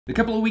A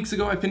couple of weeks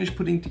ago, I finished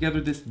putting together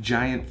this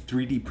giant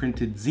 3D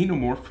printed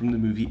xenomorph from the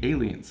movie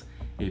Aliens.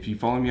 If you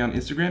follow me on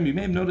Instagram, you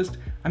may have noticed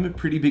I'm a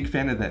pretty big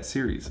fan of that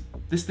series.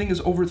 This thing is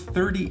over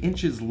 30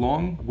 inches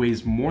long,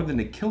 weighs more than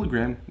a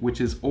kilogram,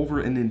 which is over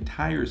an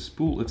entire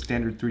spool of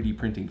standard 3D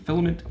printing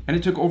filament, and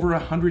it took over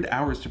 100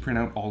 hours to print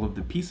out all of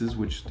the pieces,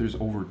 which there's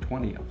over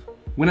 20 of.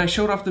 When I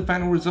showed off the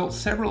final results,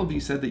 several of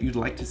you said that you'd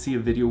like to see a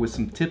video with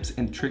some tips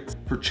and tricks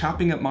for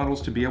chopping up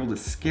models to be able to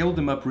scale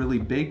them up really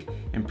big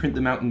and print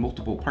them out in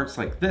multiple parts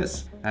like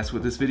this. That's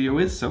what this video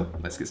is, so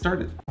let's get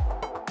started.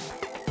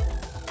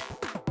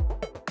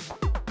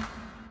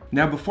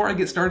 Now, before I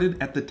get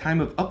started, at the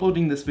time of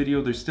uploading this video,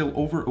 there's still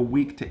over a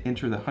week to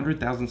enter the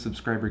 100,000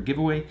 subscriber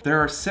giveaway. There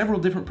are several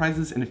different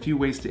prizes and a few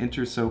ways to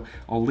enter, so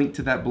I'll link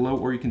to that below,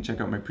 or you can check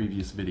out my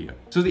previous video.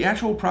 So the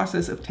actual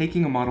process of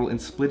taking a model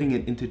and splitting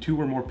it into 2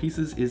 or more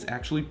pieces is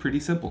actually pretty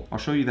simple. I'll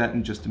show you that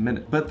in just a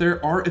minute. But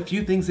there are a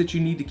few things that you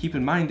need to keep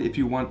in mind if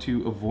you want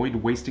to avoid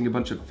wasting a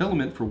bunch of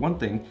filament for one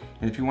thing,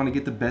 and if you want to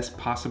get the best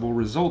possible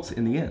results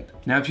in the end.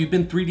 Now, if you've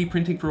been 3D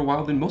printing for a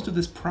while, then most of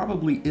this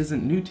probably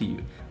isn't new to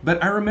you.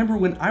 But I remember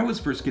when I was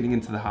first getting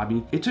into the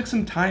hobby, it took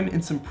some time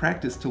and some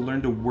practice to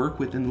learn to work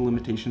within the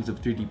limitations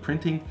of 3D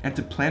printing and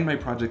to plan my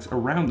projects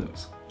around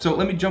those. So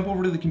let me jump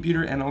over to the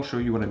computer and I'll show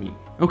you what I mean.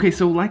 Okay,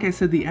 so like I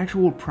said, the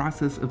actual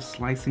process of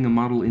slicing a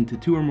model into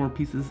 2 or more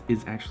pieces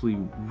is actually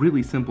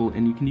really simple,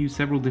 and you can use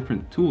several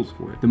different tools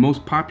for it. The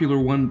most popular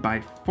one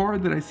by far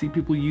that I see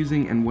people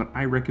using and what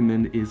I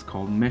recommend is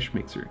called Mesh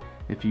Mixer.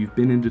 If you've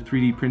been into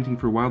 3D printing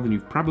for a while, then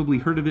you've probably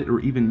heard of it or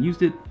even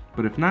used it,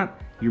 but if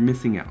not, you're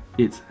missing out.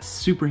 It's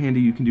super handy,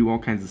 you can do all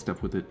kinds of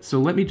stuff with it. So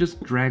let me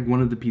just drag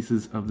one of the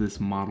pieces of this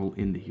model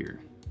into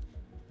here.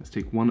 Let's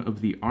take one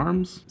of the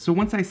arms. So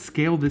once I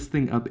scale this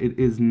thing up, it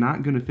is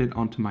not gonna fit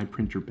onto my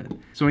printer bed.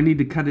 So I need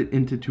to cut it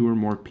into 2 or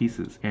more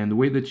pieces. And the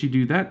way that you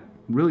do that,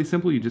 really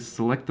simple, you just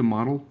select the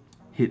model,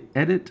 hit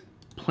Edit,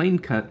 Plane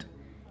Cut,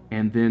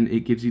 and then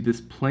it gives you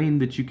this plane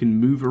that you can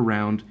move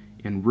around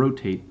and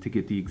rotate to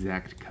get the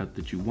exact cut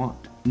that you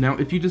want. Now,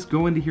 if you just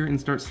go into here and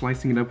start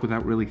slicing it up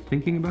without really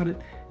thinking about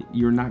it,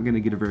 you're not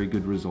gonna get a very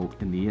good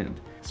result in the end.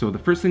 So the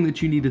first thing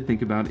that you need to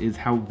think about is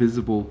how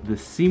visible the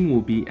seam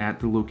will be at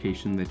the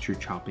location that you're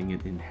chopping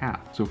it in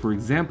half. So for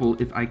example,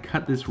 if I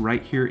cut this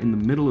right here in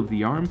the middle of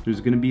the arm, there's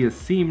gonna be a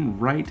seam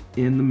right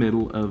in the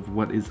middle of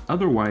what is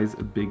otherwise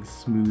a big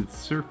smooth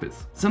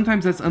surface.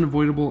 Sometimes that's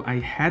unavoidable. I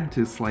had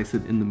to slice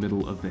it in the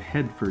middle of the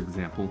head, for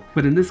example.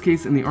 But in this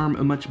case, in the arm,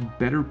 a much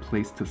better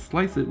place to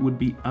slice it would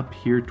be up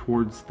here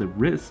towards the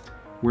wrist,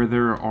 where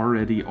there are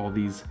already all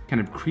these kind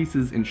of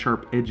creases and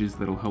sharp edges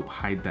that'll help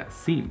hide that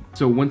seam.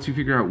 So once you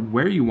figure out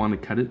where you want to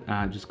cut it,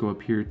 just go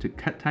up here to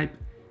Cut Type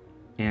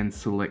and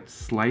select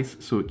Slice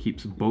so it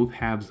keeps both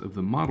halves of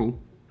the model,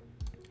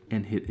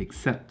 and hit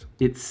Accept.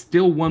 It's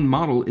still one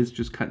model, it's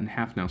just cut in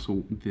half now,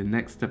 so the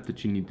next step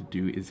that you need to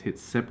do is hit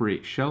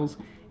Separate Shells,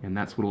 and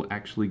that's what will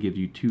actually give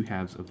you 2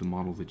 halves of the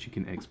model that you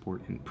can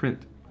export and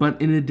print.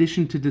 But in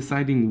addition to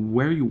deciding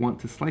where you want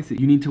to slice it,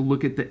 you need to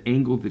look at the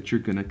angle that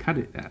you're gonna cut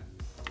it at.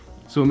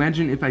 So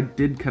imagine if I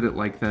did cut it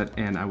like that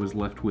and I was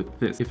left with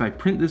this. If I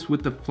print this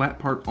with the flat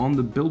part on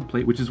the build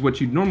plate, which is what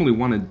you'd normally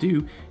want to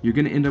do, you're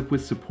going to end up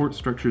with support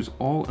structures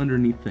all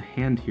underneath the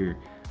hand here.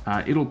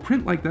 It'll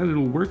print like that,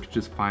 it'll work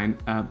just fine,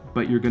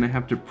 but you're going to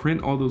have to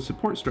print all those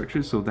support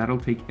structures, so that'll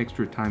take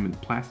extra time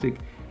and plastic,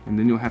 and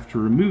then you'll have to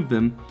remove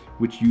them,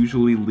 which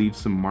usually leaves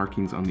some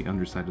markings on the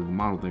underside of the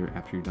model there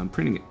after you're done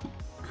printing it.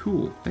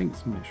 Cool,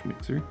 thanks Mesh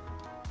Mixer.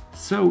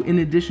 So in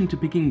addition to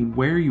picking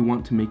where you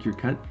want to make your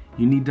cut,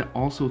 you need to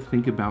also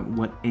think about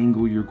what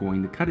angle you're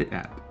going to cut it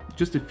at.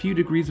 Just a few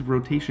degrees of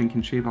rotation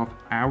can shave off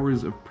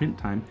hours of print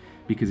time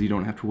because you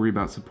don't have to worry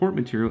about support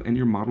material, and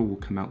your model will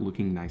come out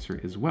looking nicer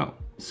as well.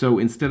 So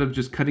instead of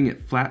just cutting it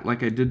flat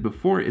like I did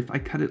before, if I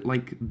cut it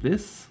like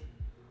this,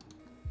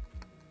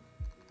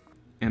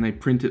 and I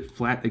print it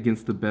flat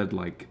against the bed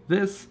like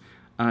this,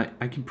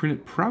 I can print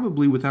it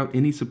probably without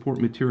any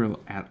support material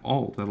at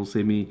all. That'll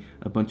save me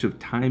a bunch of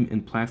time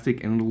and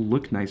plastic, and it'll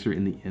look nicer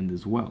in the end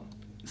as well.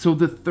 So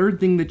the third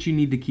thing that you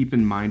need to keep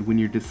in mind when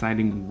you're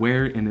deciding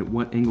where and at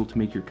what angle to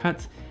make your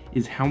cuts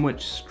is how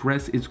much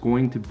stress it's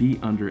going to be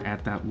under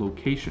at that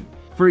location.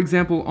 For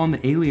example, on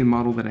the alien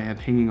model that I have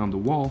hanging on the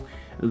wall,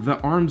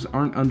 the arms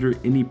aren't under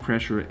any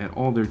pressure at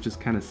all. They're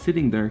just kind of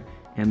sitting there,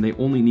 and they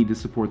only need to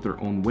support their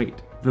own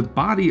weight. The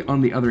body,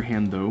 on the other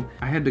hand though,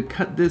 I had to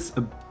cut this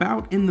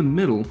about in the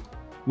middle,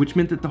 which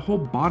meant that the whole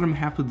bottom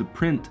half of the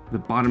print, the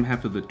bottom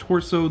half of the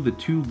torso, the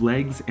 2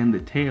 legs, and the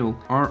tail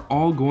are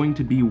all going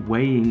to be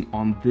weighing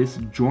on this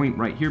joint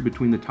right here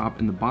between the top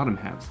and the bottom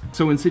halves.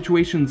 So in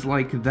situations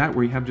like that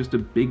where you have just a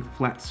big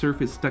flat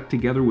surface stuck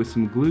together with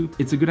some glue,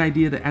 it's a good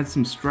idea to add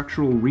some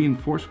structural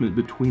reinforcement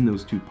between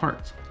those 2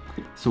 parts.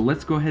 So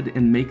let's go ahead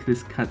and make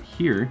this cut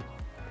here.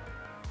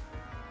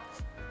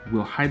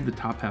 We'll hide the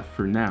top half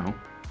for now.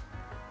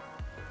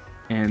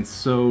 And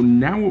so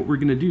now what we're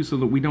gonna do, so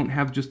that we don't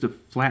have just a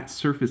flat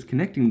surface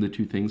connecting the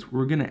 2 things,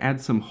 we're gonna add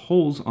some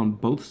holes on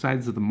both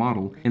sides of the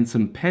model and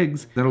some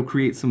pegs that'll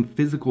create some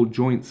physical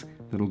joints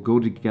that'll go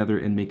together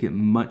and make it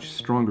much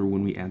stronger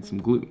when we add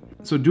some glue.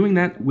 So doing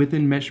that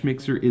within Mesh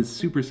Mixer is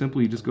super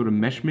simple. You just go to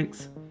Mesh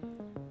Mix,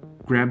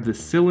 grab the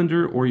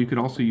cylinder, or you could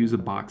also use a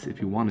box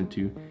if you wanted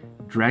to,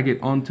 drag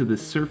it onto the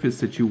surface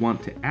that you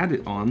want to add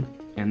it on,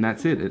 and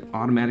that's it. It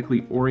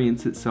automatically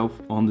orients itself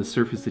on the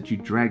surface that you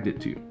dragged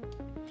it to.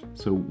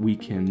 So we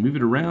can move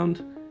it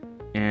around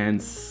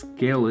and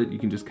scale it. You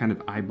can just kind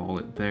of eyeball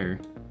it there.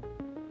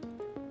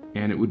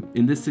 And it would,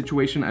 in this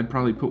situation, I'd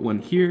probably put one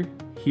here,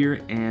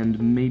 here, and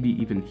maybe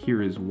even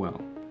here as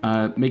well.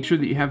 Make sure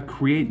that you have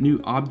Create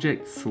New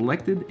Object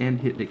selected and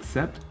hit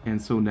Accept.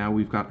 And so now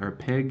we've got our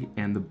peg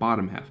and the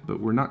bottom half, but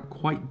we're not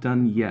quite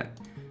done yet.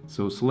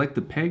 So select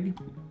the peg,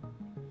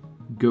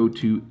 go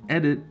to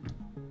Edit,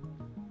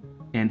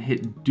 and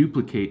hit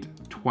Duplicate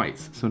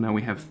twice. So now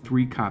we have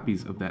 3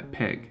 copies of that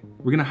peg.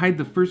 We're gonna hide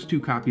the first 2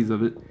 copies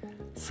of it,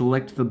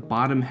 select the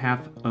bottom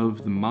half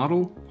of the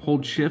model,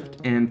 hold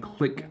Shift and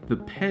click the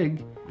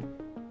peg,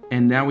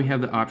 and now we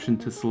have the option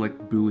to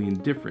select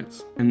Boolean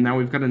difference. And now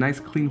we've got a nice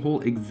clean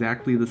hole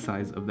exactly the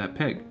size of that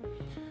peg.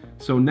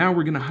 So now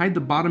we're gonna hide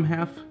the bottom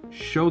half,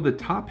 show the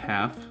top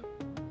half,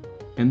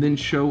 and then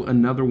show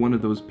another one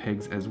of those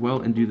pegs as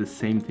well, and do the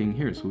same thing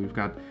here. So we've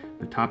got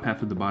the top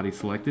half of the body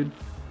selected,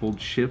 hold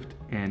Shift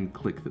and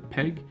click the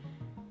peg,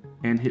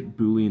 and hit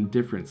Boolean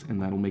difference,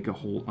 and that'll make a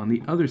hole on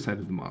the other side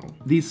of the model.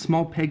 These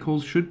small peg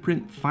holes should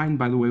print fine,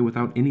 by the way,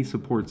 without any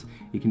supports.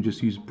 You can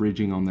just use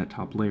bridging on that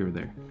top layer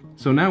there.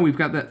 So now we've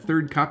got that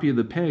 3rd copy of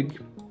the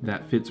peg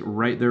that fits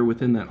right there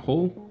within that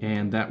hole,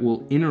 and that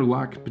will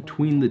interlock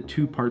between the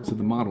 2 parts of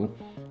the model.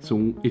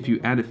 So if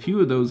you add a few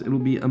of those, it'll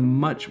be a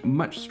much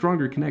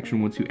stronger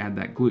connection once you add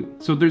that glue.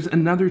 So there's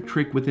another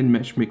trick within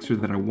Mesh Mixer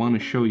that I want to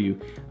show you.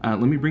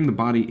 Let me bring the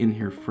body in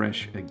here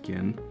fresh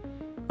again.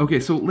 Okay,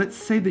 so let's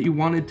say that you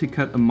wanted to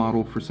cut a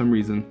model for some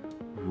reason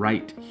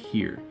right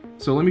here.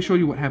 So let me show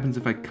you what happens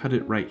if I cut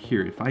it right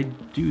here. If I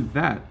do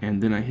that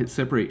and then I hit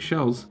Separate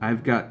Shells,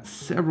 I've got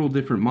several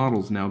different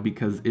models now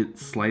because it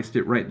sliced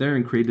it right there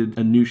and created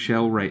a new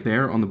shell right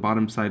there on the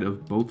bottom side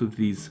of both of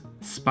these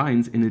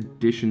spines in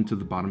addition to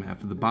the bottom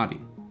half of the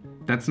body.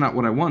 That's not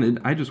what I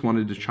wanted. I just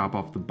wanted to chop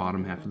off the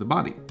bottom half of the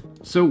body.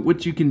 So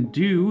what you can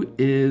do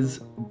is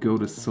go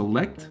to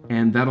Select,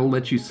 and that'll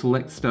let you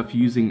select stuff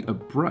using a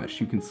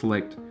brush. You can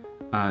select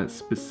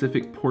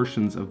specific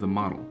portions of the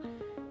model.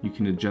 You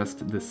can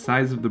adjust the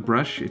size of the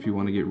brush if you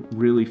want to get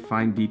really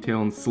fine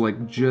detail and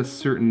select just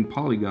certain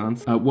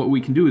polygons. What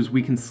we can do is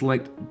we can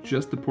select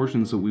just the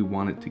portions that we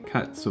want it to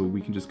cut. So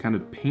we can just kind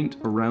of paint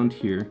around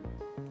here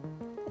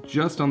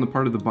just on the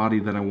part of the body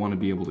that I want to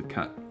be able to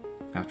cut.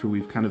 After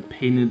we've kind of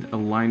painted a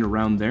line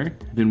around there,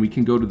 then we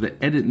can go to the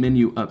Edit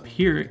menu up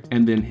here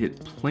and then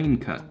hit Plane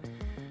Cut.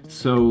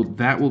 So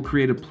that will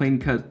create a plane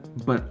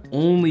cut, but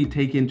only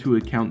take into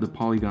account the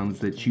polygons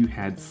that you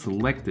had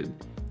selected.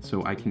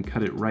 So I can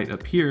cut it right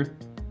up here,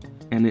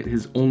 and it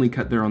has only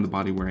cut there on the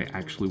body where I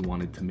actually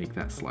wanted to make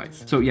that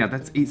slice. So yeah,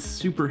 that's a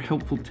super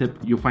helpful tip.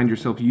 You'll find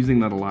yourself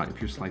using that a lot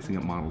if you're slicing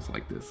up models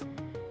like this.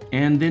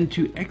 And then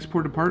to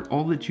export a part,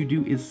 all that you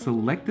do is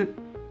select it,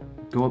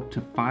 go up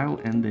to File,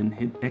 and then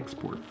hit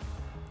Export.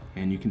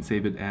 And you can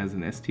save it as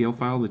an STL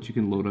file that you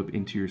can load up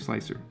into your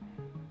slicer.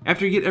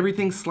 After you get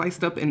everything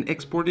sliced up and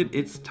exported,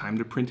 it's time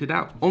to print it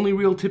out. Only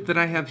real tip that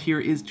I have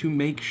here is to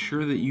make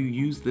sure that you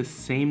use the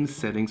same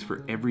settings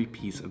for every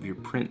piece of your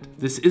print.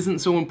 This isn't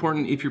so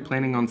important if you're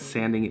planning on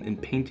sanding it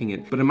and painting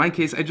it, but in my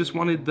case, I just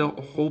wanted the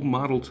whole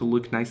model to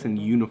look nice and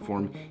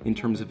uniform in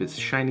terms of its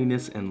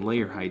shininess and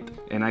layer height.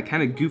 And I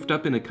kind of goofed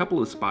up in a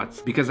couple of spots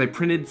because I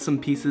printed some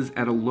pieces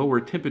at a lower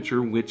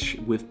temperature, which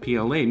with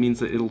PLA means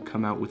that it'll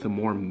come out with a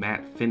more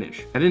matte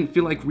finish. I didn't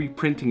feel like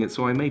reprinting it,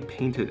 so I may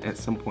paint it at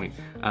some point,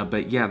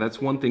 but yeah,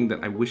 that's one thing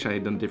that I wish I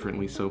had done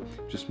differently, so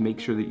just make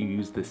sure that you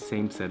use the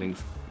same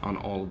settings on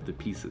all of the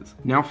pieces.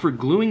 Now for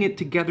gluing it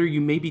together, you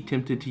may be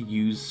tempted to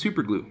use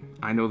super glue.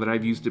 I know that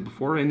I've used it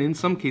before, and in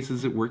some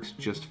cases it works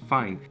just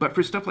fine. But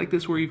for stuff like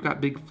this where you've got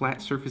big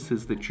flat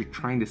surfaces that you're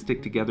trying to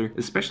stick together,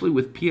 especially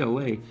with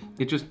PLA,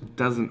 it just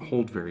doesn't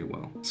hold very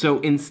well. So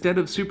instead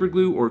of super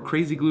glue or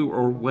crazy glue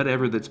or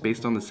whatever that's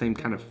based on the same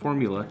kind of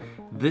formula,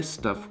 this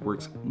stuff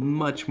works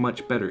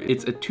much better.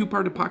 It's a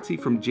 2-part epoxy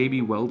from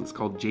JB Weld. It's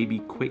called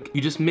JB Quick.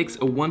 You just mix a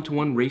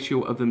 1-to-1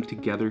 ratio of them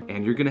together,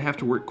 and you're gonna have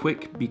to work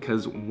quick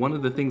because one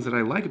of the things that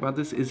I like about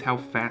this is how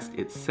fast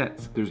it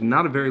sets. There's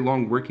not a very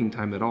long working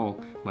time at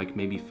all, like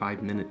maybe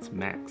 5 minutes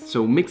max.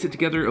 So mix it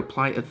together,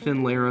 apply a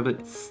thin layer of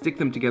it, stick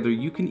them together.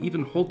 You can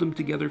even hold them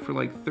together for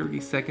like 30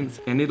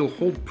 seconds and it'll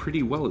hold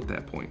pretty well at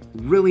that point.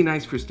 Really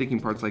nice for sticking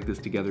parts like this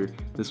together.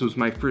 This was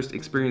my first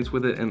experience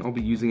with it, and I'll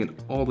be using it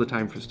all the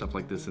time for stuff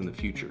like this in the future.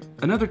 future.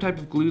 Another type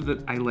of glue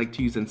that I like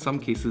to use in some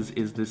cases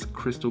is this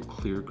crystal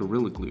clear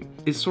Gorilla Glue.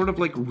 It's sort of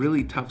like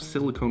really tough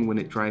silicone when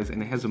it dries,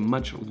 and it has a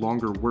much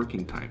longer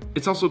working time.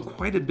 It's also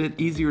quite a bit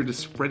easier to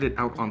spread it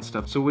out on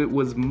stuff, so it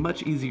was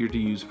much easier to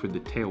use for the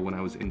tail when I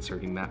was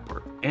inserting that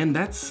part. And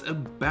that's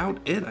about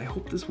it. I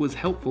hope this was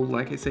helpful.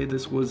 Like I say,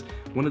 this was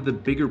one of the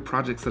bigger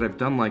projects that I've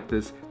done like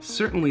this,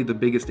 certainly the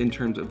biggest in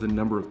terms of the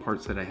number of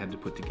parts that I had to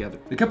put together.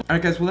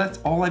 Alright guys, well that's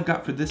all I've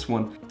got for this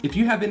one. If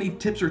you have any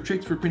tips or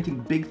tricks for printing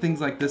big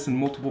things like this in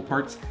multiple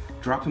parts,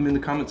 drop them in the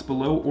comments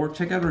below, or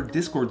check out our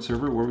Discord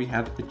server where we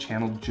have a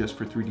channel just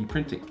for 3D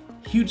printing.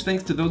 Huge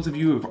thanks to those of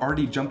you who have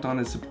already jumped on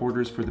as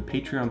supporters for the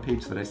Patreon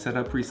page that I set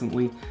up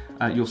recently.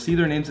 You'll see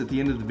their names at the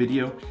end of the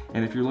video,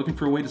 and if you're looking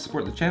for a way to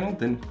support the channel,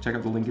 then check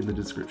out the link in the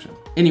description.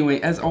 Anyway,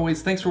 as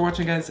always, thanks for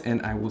watching guys,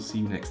 and I will see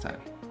you next time.